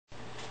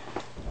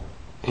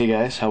Hey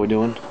guys, how we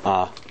doing?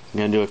 I'm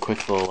gonna do a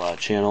quick little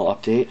channel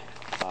update.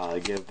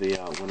 Give the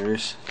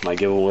winners my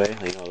giveaway,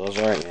 you know what those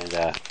are,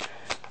 and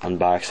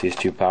unbox these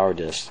two power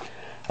discs.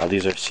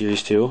 These are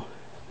Series 2. You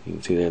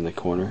can see they're in the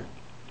corner.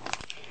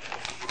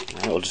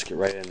 Alright, we'll just get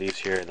right into these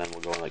here, and then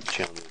we'll go in like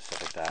channel news and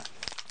stuff like that.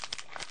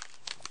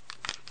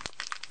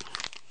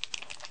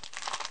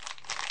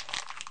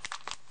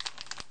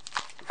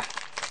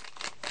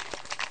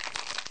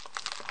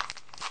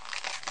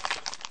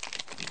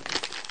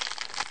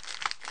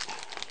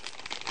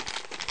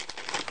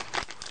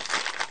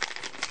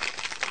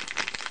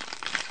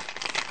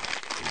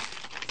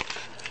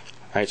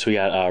 Alright, so we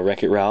got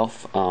Wreck-It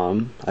Ralph.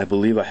 I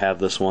believe I have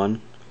this one.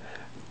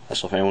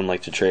 So if anyone would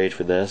like to trade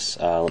for this,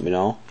 let me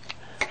know.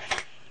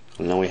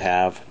 And then we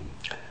have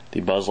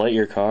the Buzz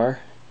Lightyear car,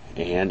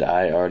 and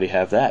I already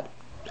have that.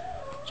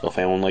 So if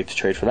anyone would like to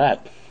trade for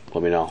that,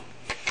 let me know.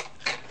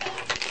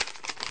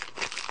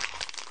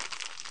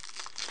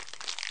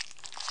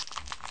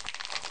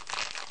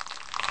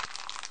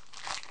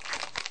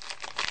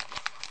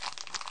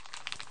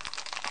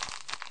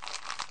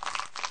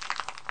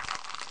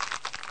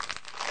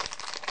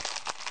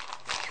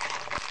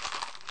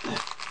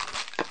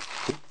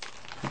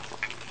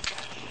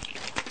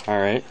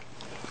 Alright,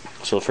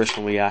 so the first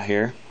one we got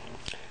here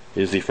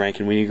is the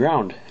Frankenweenie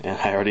Ground, and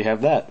I already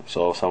have that,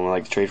 so if someone would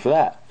like to trade for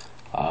that,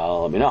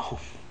 let me know.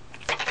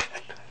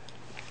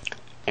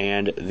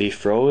 And the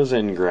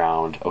Frozen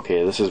Ground,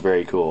 okay, this is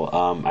very cool.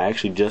 I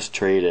actually just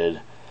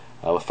traded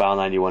with File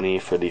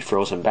 91E for the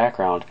Frozen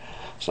background,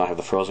 so now I have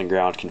the Frozen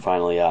Ground, can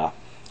finally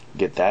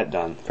get that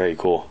done. Very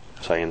cool.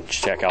 So I can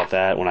check out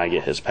that when I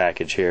get his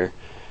package here.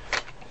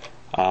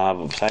 But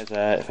besides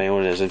that, if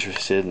anyone is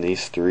interested in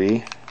these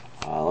three,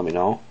 let me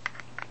know.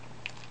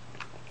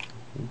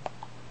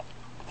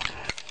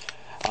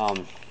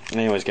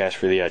 Anyways, guys,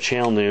 for the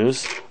channel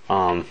news,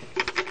 I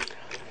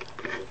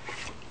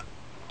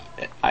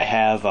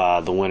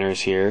have the winners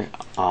here.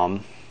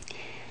 I'm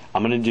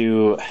gonna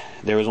do.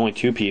 There was only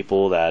 2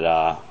 people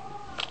that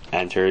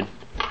entered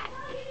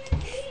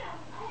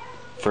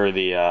for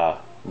the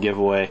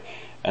giveaway,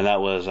 and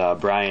that was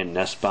Brian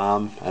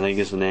Nussbaum, I think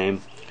is the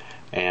name,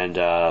 and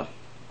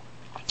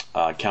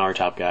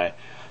Countertop Guy.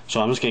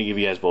 So I'm just gonna give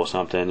you guys both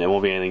something. It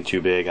won't be anything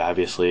too big,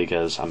 obviously,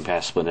 because I'm kind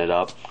of splitting it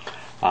up.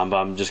 But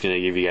I'm just gonna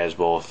give you guys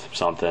both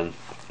something.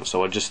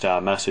 So just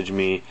message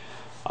me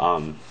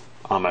on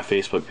my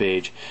Facebook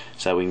page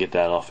so that we can get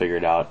that all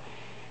figured out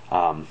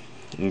and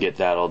get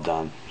that all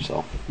done.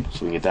 So we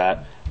can get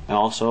that. And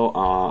also,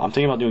 I'm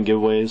thinking about doing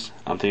giveaways.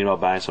 I'm thinking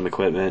about buying some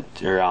equipment,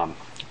 or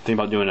thinking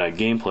about doing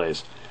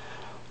gameplays.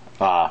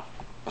 So I'm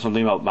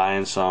thinking about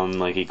buying some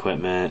like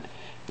equipment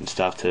and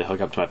stuff to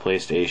hook up to my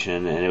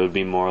PlayStation, and it would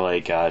be more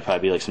like it'd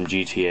probably be like some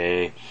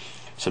GTA,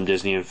 some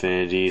Disney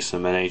Infinity,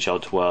 some NHL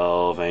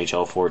 12,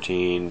 NHL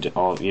 14,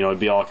 all, you know, it'd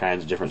be all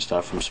kinds of different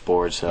stuff from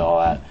sports to all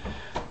that.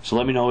 So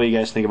let me know what you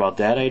guys think about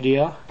that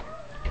idea.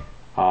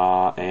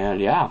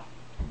 And yeah,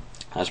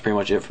 that's pretty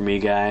much it for me,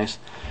 guys.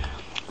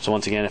 So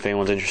once again, if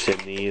anyone's interested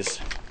in these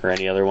or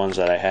any other ones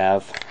that I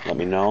have, let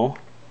me know.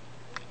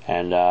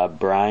 And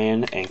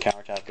Brian and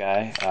Countertop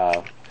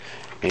Guy,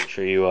 make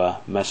sure you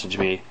message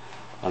me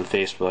on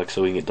Facebook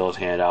so we can get those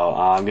handed out.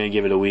 I'm gonna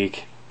give it a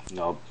week. You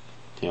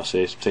know,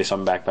 say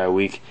something back by a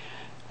week,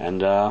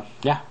 and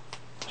yeah.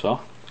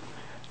 So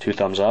 2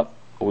 thumbs up.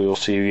 We will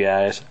see you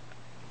guys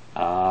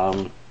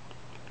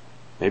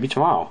maybe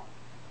tomorrow.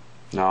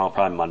 No,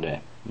 probably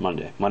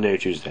Monday or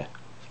Tuesday.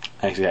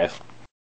 Thanks, guys.